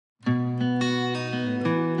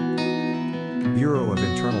Bureau of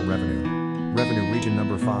Internal Revenue. Revenue Region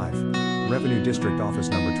Number 5. Revenue District Office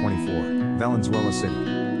Number 24, Valenzuela City.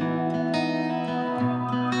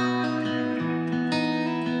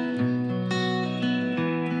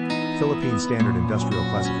 Philippine Standard Industrial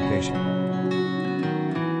Classification.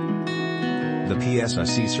 The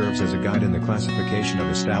PSIC serves as a guide in the classification of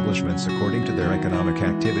establishments according to their economic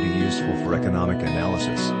activity useful for economic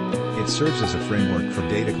analysis. It serves as a framework for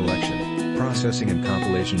data collection, processing and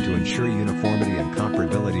compilation to ensure uniformity and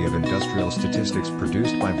comparability of industrial statistics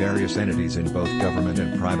produced by various entities in both government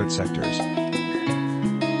and private sectors.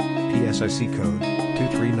 PSIC Code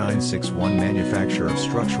 23961 Manufacture of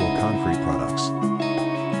structural concrete products.